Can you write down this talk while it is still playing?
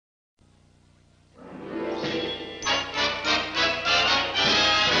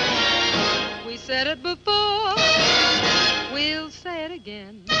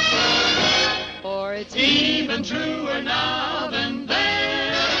even truer now than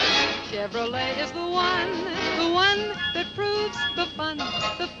then. Chevrolet is the one that proves the fun.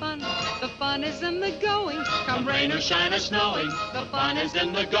 The fun is in the going. Come rain or shine or snowing, the fun is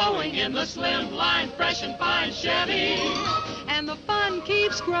in the going, in the slim line, fresh and fine Chevy. And the fun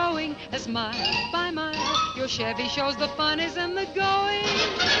keeps growing as mile by mile your Chevy shows the fun is in the going.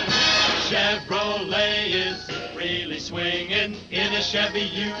 Chevrolet is really swinging. In a Chevy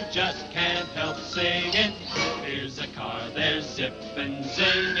you just can't help singing. Here's a car, there's zippin'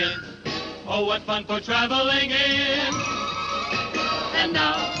 zinging. Oh, what fun for traveling in. And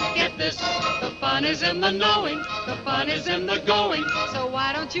now, get this, the fun is in the knowing, the fun is in the going. So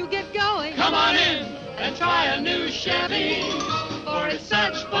why don't you get going? Come on in and try a new Chevy, for it's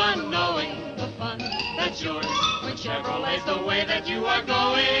such fun knowing the fun that's yours when Chevrolet's the way that you are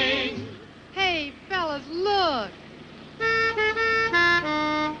going. Hey, fellas, look.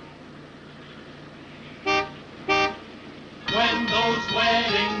 When those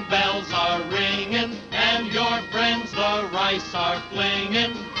wedding bells are ringing and your friends the rice are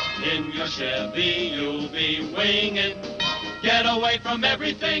flinging, in your Chevy you'll be winging. Get away from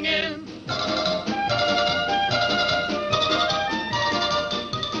everything in.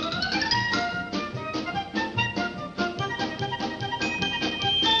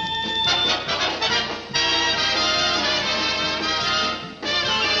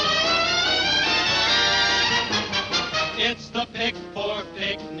 It's the pick for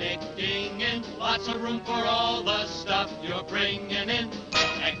picnicking in, lots of room for all the stuff you're bringing in,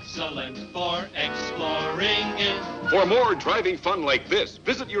 excellent for exploring in. For more driving fun like this,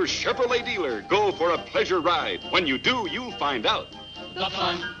 visit your Chevrolet dealer. Go for a pleasure ride. When you do, you'll find out. The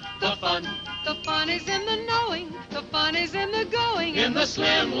fun, the fun, the fun is in the knowing, the fun is in the going. In the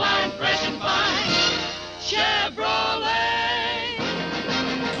slim line, fresh and fine